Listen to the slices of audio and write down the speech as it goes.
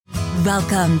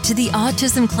Welcome to the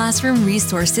Autism Classroom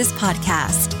Resources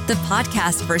Podcast, the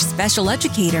podcast for special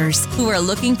educators who are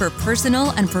looking for personal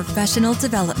and professional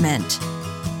development.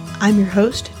 I'm your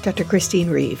host, Dr. Christine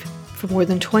Reeve. For more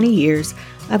than 20 years,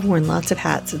 I've worn lots of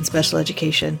hats in special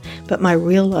education, but my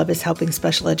real love is helping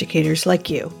special educators like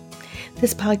you.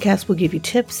 This podcast will give you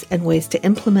tips and ways to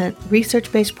implement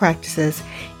research-based practices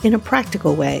in a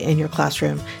practical way in your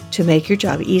classroom to make your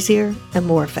job easier and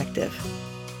more effective.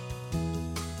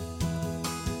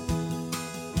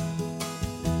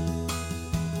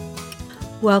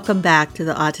 Welcome back to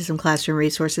the Autism Classroom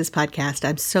Resources Podcast.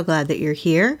 I'm so glad that you're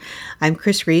here. I'm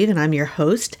Chris Reeve and I'm your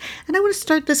host, and I want to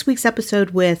start this week's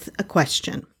episode with a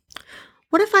question.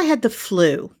 What if I had the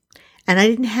flu and I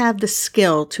didn't have the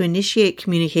skill to initiate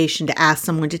communication to ask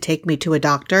someone to take me to a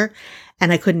doctor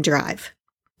and I couldn't drive?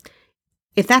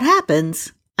 If that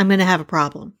happens, I'm going to have a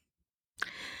problem.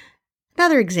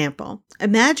 Another example,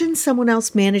 imagine someone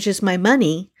else manages my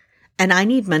money and I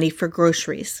need money for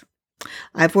groceries.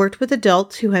 I've worked with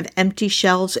adults who have empty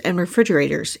shelves and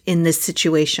refrigerators in this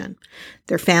situation.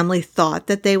 Their family thought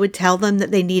that they would tell them that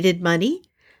they needed money.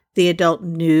 The adult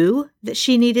knew that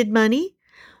she needed money,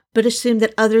 but assumed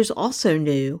that others also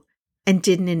knew and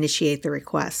didn't initiate the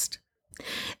request.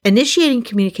 Initiating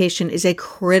communication is a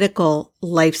critical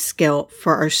life skill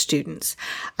for our students.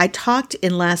 I talked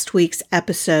in last week's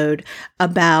episode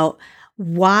about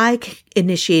why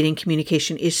initiating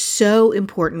communication is so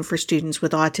important for students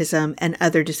with autism and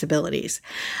other disabilities.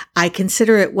 I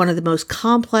consider it one of the most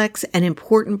complex and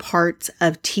important parts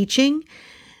of teaching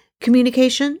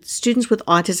communication. Students with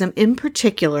autism in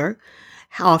particular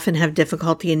often have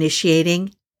difficulty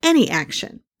initiating any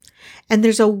action. And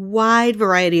there's a wide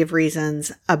variety of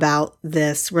reasons about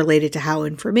this related to how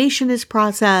information is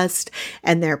processed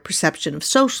and their perception of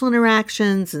social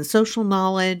interactions and social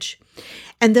knowledge.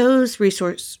 And those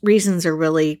reasons are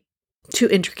really too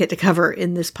intricate to cover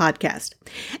in this podcast.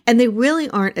 And they really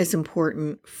aren't as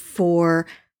important for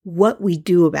what we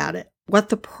do about it, what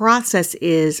the process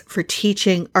is for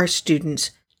teaching our students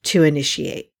to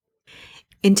initiate.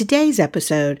 In today's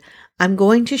episode, I'm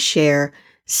going to share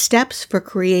steps for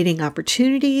creating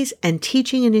opportunities and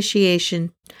teaching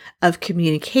initiation of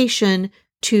communication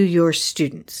to your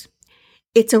students.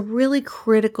 It's a really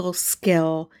critical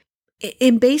skill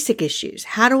in basic issues.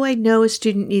 How do I know a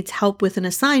student needs help with an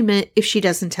assignment if she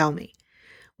doesn't tell me?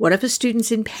 What if a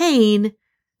student's in pain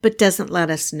but doesn't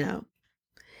let us know?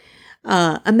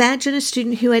 Imagine a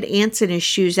student who had ants in his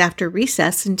shoes after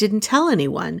recess and didn't tell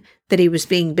anyone that he was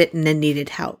being bitten and needed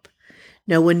help.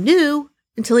 No one knew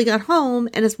until he got home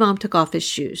and his mom took off his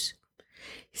shoes.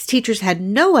 His teachers had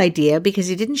no idea because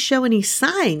he didn't show any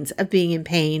signs of being in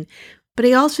pain, but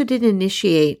he also didn't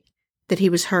initiate that he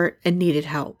was hurt and needed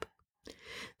help.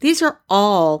 These are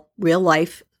all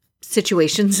real-life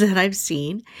situations that I've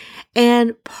seen,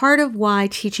 and part of why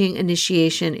teaching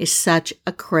initiation is such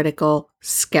a critical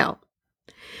skill.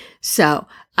 So,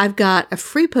 I've got a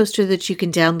free poster that you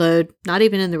can download, not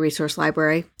even in the resource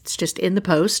library, it's just in the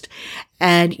post,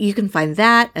 and you can find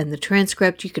that and the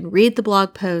transcript. You can read the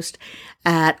blog post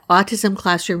at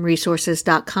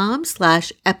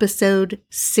autismclassroomresources.com/episode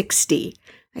 60.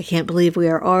 I can't believe we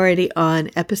are already on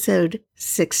episode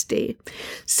 60.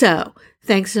 So,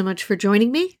 thanks so much for joining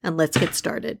me, and let's get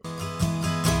started.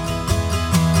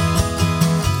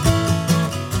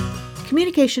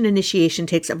 Communication initiation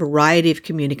takes a variety of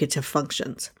communicative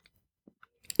functions.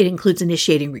 It includes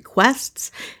initiating requests,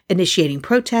 initiating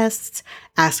protests,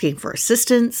 asking for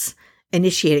assistance,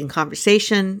 initiating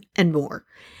conversation, and more.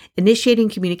 Initiating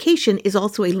communication is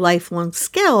also a lifelong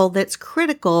skill that's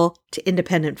critical to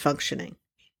independent functioning.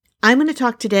 I'm going to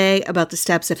talk today about the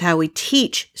steps of how we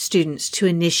teach students to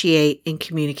initiate in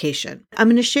communication. I'm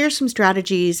going to share some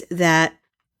strategies that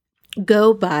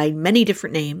go by many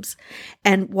different names.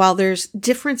 And while there's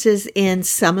differences in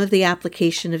some of the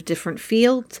application of different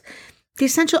fields, the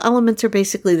essential elements are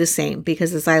basically the same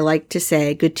because, as I like to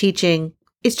say, good teaching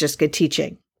is just good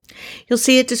teaching. You'll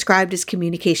see it described as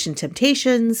communication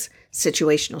temptations,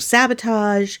 situational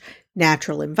sabotage,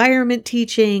 natural environment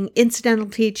teaching, incidental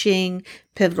teaching,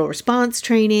 pivotal response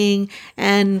training,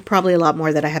 and probably a lot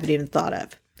more that I haven't even thought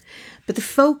of. But the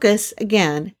focus,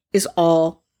 again, is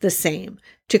all the same: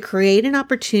 to create an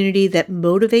opportunity that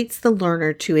motivates the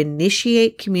learner to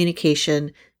initiate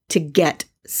communication to get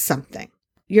something.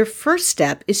 Your first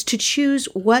step is to choose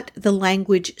what the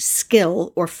language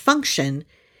skill or function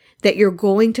that you're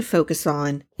going to focus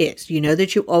on is. You know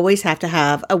that you always have to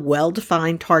have a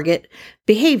well-defined target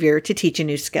behavior to teach a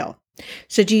new skill.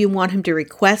 So do you want him to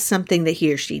request something that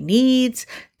he or she needs,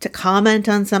 to comment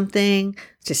on something,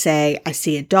 to say, I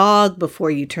see a dog before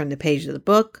you turn the page of the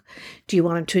book? Do you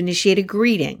want him to initiate a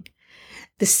greeting?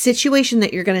 The situation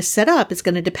that you're going to set up is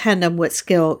going to depend on what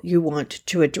skill you want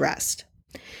to address.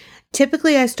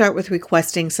 Typically, I start with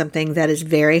requesting something that is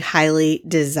very highly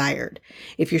desired.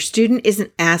 If your student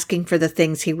isn't asking for the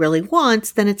things he really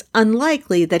wants, then it's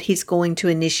unlikely that he's going to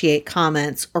initiate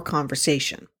comments or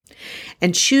conversation.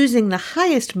 And choosing the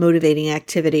highest motivating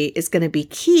activity is going to be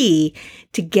key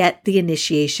to get the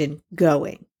initiation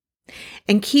going.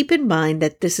 And keep in mind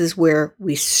that this is where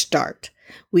we start.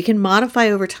 We can modify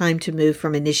over time to move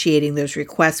from initiating those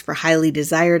requests for highly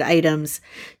desired items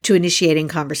to initiating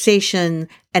conversation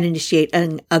and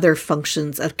initiating other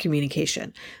functions of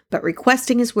communication. But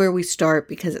requesting is where we start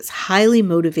because it's highly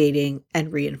motivating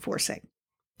and reinforcing.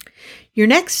 Your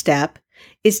next step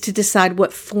is to decide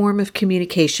what form of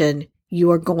communication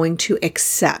you are going to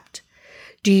accept.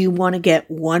 Do you want to get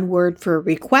one word for a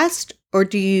request, or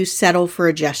do you settle for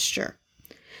a gesture?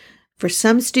 For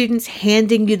some students,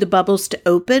 handing you the bubbles to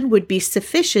open would be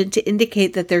sufficient to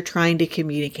indicate that they're trying to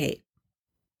communicate.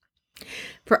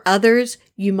 For others,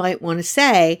 you might want to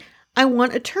say, I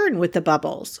want a turn with the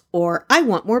bubbles, or I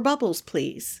want more bubbles,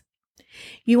 please.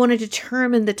 You want to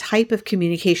determine the type of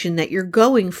communication that you're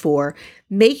going for,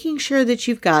 making sure that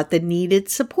you've got the needed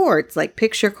supports like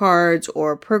picture cards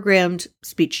or programmed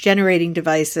speech generating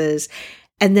devices,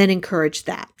 and then encourage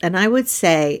that. And I would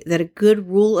say that a good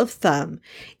rule of thumb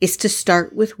is to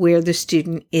start with where the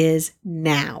student is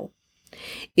now.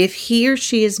 If he or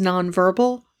she is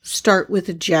nonverbal, start with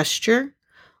a gesture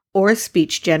or a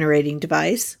speech generating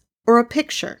device or a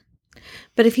picture.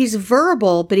 But if he's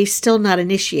verbal, but he's still not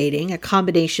initiating, a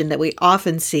combination that we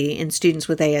often see in students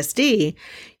with ASD,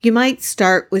 you might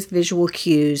start with visual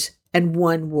cues and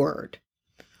one word.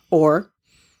 Or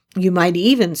you might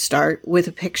even start with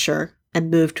a picture and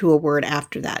move to a word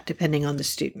after that, depending on the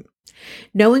student.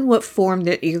 Knowing what form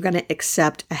that you're going to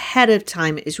accept ahead of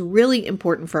time is really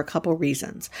important for a couple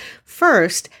reasons.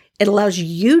 First, it allows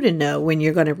you to know when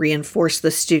you're going to reinforce the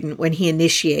student when he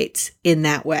initiates in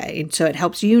that way. And so it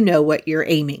helps you know what you're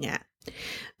aiming at.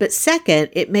 But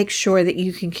second, it makes sure that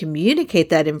you can communicate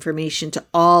that information to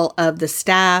all of the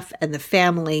staff and the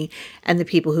family and the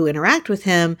people who interact with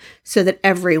him so that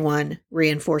everyone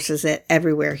reinforces it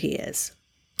everywhere he is.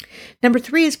 Number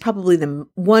 3 is probably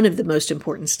one of the most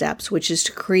important steps, which is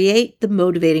to create the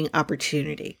motivating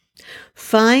opportunity.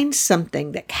 Find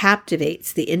something that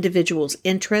captivates the individual's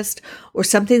interest or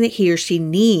something that he or she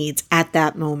needs at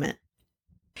that moment.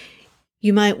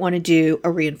 You might want to do a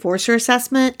reinforcer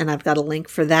assessment, and I've got a link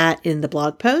for that in the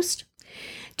blog post,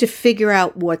 to figure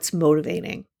out what's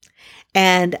motivating.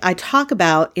 And I talk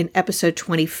about in episode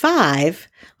 25,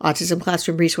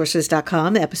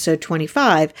 autismclassroomresources.com, episode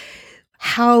 25,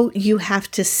 how you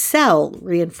have to sell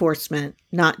reinforcement,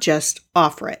 not just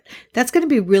offer it. That's going to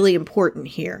be really important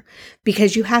here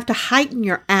because you have to heighten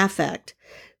your affect,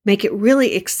 make it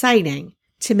really exciting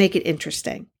to make it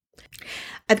interesting.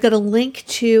 I've got a link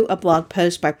to a blog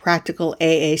post by Practical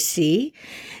AAC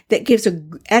that gives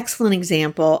an excellent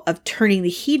example of turning the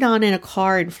heat on in a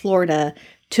car in Florida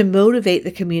to motivate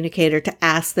the communicator to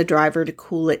ask the driver to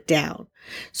cool it down.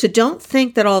 So don't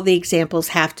think that all the examples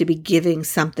have to be giving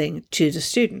something to the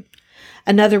student.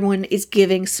 Another one is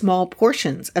giving small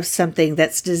portions of something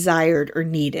that's desired or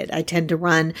needed. I tend to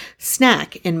run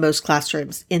snack in most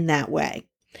classrooms in that way.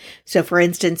 So for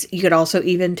instance, you could also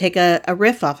even take a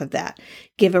riff off of that.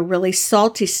 Give a really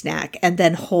salty snack and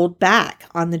then hold back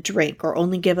on the drink or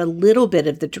only give a little bit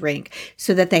of the drink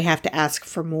so that they have to ask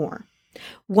for more.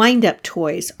 Wind-up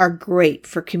toys are great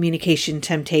for communication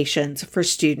temptations for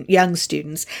young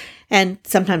students, and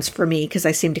sometimes for me because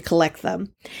I seem to collect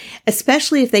them,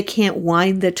 especially if they can't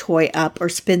wind the toy up or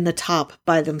spin the top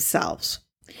by themselves.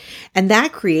 And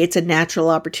that creates a natural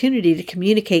opportunity to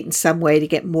communicate in some way to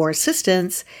get more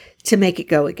assistance to make it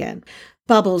go again.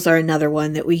 Bubbles are another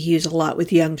one that we use a lot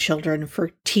with young children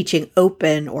for teaching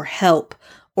open or help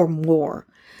or more,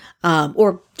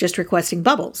 or just requesting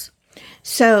bubbles.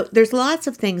 So there's lots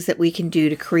of things that we can do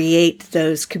to create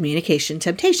those communication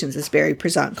temptations, as Barry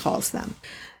Prezant calls them.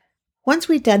 Once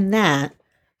we've done that,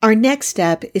 our next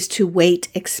step is to wait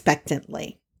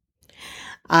expectantly.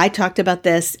 I talked about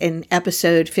this in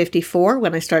episode 54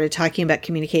 when I started talking about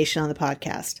communication on the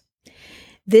podcast.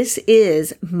 This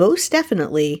is most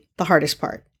definitely the hardest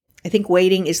part. I think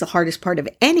waiting is the hardest part of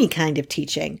any kind of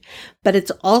teaching, but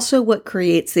it's also what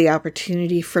creates the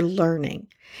opportunity for learning.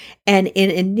 And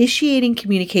in initiating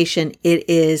communication, it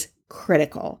is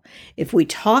critical. If we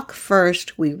talk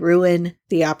first, we ruin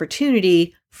the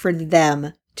opportunity for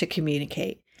them to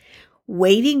communicate.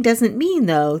 Waiting doesn't mean,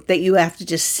 though, that you have to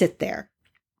just sit there.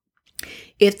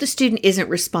 If the student isn't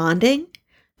responding,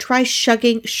 try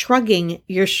shrugging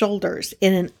your shoulders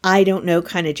in an I don't know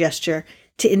kind of gesture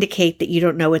to indicate that you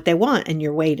don't know what they want and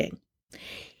you're waiting.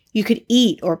 You could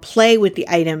eat or play with the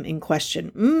item in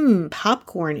question.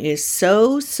 Popcorn is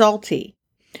so salty.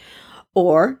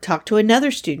 Or talk to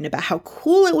another student about how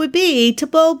cool it would be to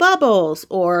blow bubbles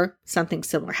or something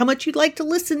similar. How much you'd like to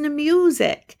listen to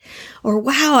music. Or,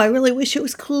 wow, I really wish it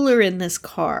was cooler in this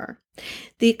car.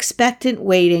 The expectant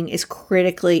waiting is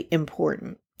critically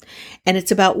important. And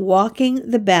it's about walking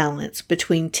the balance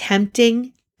between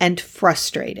tempting and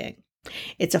frustrating.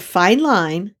 It's a fine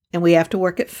line, and we have to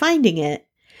work at finding it.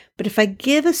 But if I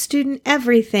give a student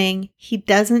everything, he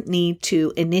doesn't need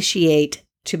to initiate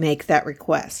to make that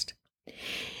request.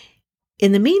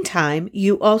 In the meantime,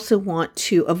 you also want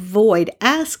to avoid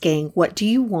asking, what do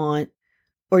you want?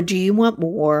 Or do you want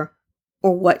more?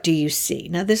 Or what do you see?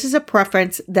 Now, this is a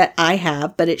preference that I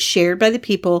have, but it's shared by the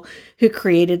people who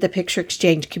created the picture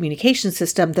exchange communication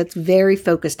system that's very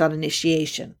focused on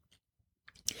initiation.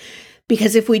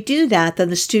 Because if we do that, then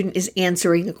the student is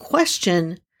answering a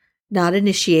question, not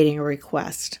initiating a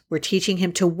request. We're teaching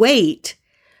him to wait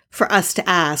for us to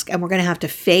ask, and we're going to have to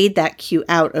fade that cue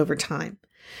out over time.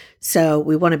 So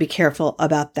we want to be careful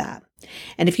about that.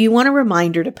 And if you want a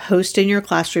reminder to post in your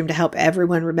classroom to help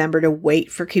everyone remember to wait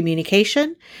for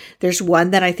communication, there's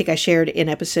one that I think I shared in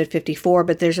episode 54,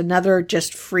 but there's another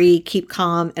just free keep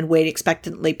calm and wait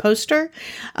expectantly poster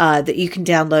that you can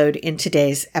download in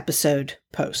today's episode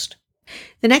post.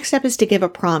 The next step is to give a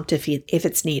prompt if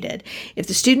it's needed. If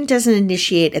the student doesn't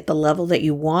initiate at the level that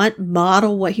you want,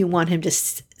 model what you want him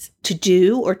to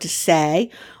do or to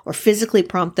say, or physically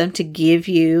prompt them to give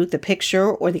you the picture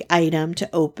or the item to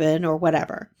open or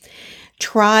whatever.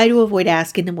 Try to avoid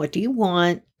asking them, what do you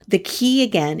want? The key,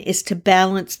 again, is to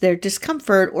balance their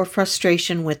discomfort or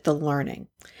frustration with the learning.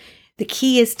 The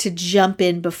key is to jump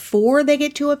in before they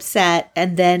get too upset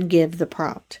and then give the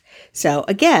prompt. So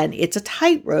again, it's a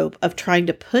tightrope of trying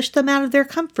to push them out of their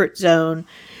comfort zone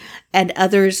and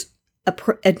others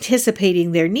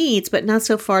anticipating their needs, but not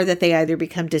so far that they either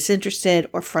become disinterested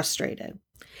or frustrated.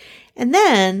 And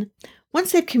then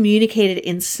once they've communicated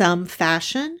in some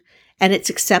fashion and it's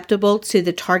acceptable to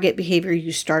the target behavior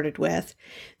you started with,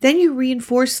 then you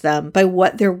reinforce them by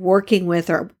what they're working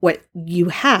with or what you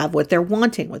have, what they're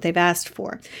wanting, what they've asked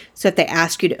for. So if they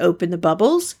ask you to open the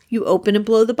bubbles, you open and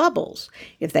blow the bubbles.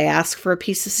 If they ask for a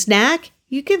piece of snack,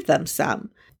 you give them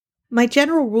some. My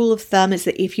general rule of thumb is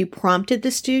that if you prompted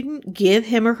the student, give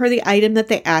him or her the item that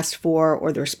they asked for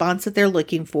or the response that they're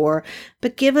looking for,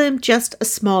 but give them just a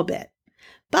small bit.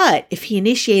 But if he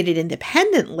initiated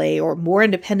independently or more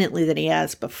independently than he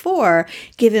has before,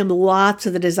 give him lots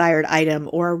of the desired item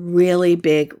or a really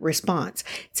big response.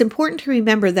 It's important to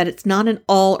remember that it's not an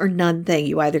all or none thing.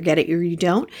 You either get it or you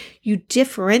don't. You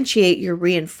differentiate your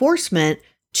reinforcement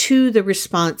to the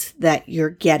response that you're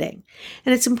getting.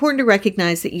 And it's important to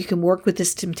recognize that you can work with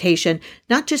this temptation,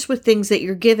 not just with things that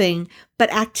you're giving,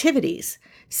 but activities.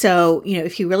 So,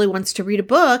 if he really wants to read a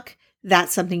book,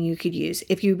 that's something you could use.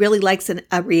 If you really likes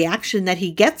a reaction that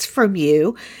he gets from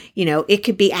you, it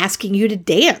could be asking you to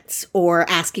dance or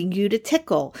asking you to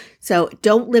tickle. So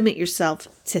don't limit yourself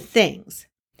to things.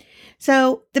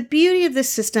 So the beauty of this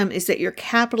system is that you're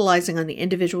capitalizing on the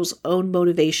individual's own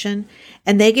motivation,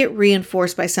 and they get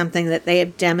reinforced by something that they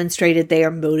have demonstrated they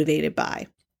are motivated by.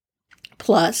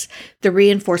 Plus, the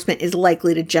reinforcement is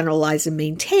likely to generalize and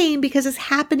maintain because it's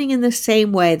happening in the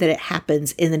same way that it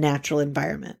happens in the natural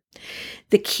environment.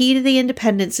 The key to the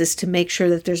independence is to make sure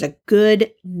that there's a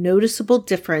good, noticeable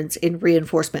difference in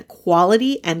reinforcement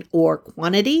quality and or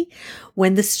quantity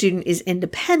when the student is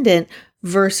independent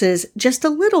versus just a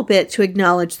little bit to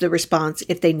acknowledge the response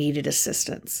if they needed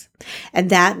assistance.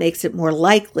 And that makes it more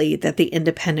likely that the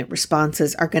independent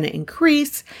responses are going to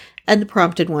increase and the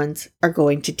prompted ones are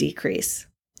going to decrease.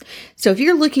 So if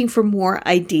you're looking for more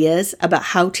ideas about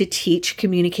how to teach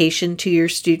communication to your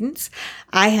students,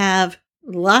 I have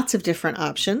lots of different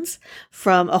options,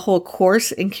 from a whole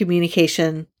course in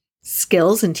communication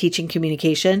skills and teaching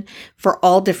communication for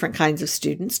all different kinds of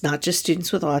students, not just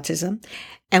students with autism.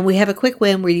 And we have a quick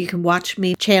win where you can watch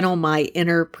me channel my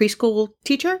inner preschool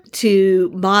teacher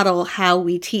to model how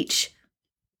we teach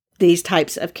these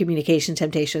types of communication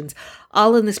temptations,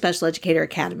 all in the Special Educator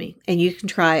Academy. And you can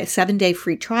try a 7-day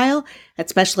free trial at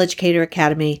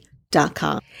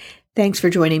specialeducatoracademy.com. Thanks for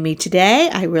joining me today.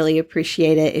 I really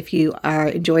appreciate it. If you are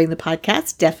enjoying the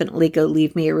podcast, definitely go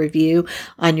leave me a review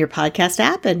on your podcast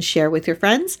app and share with your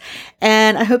friends.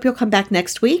 And I hope you'll come back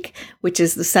next week, which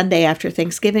is the Sunday after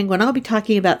Thanksgiving, when I'll be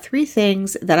talking about 3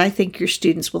 things that I think your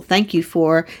students will thank you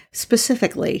for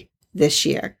specifically this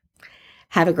year.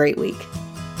 Have a great week.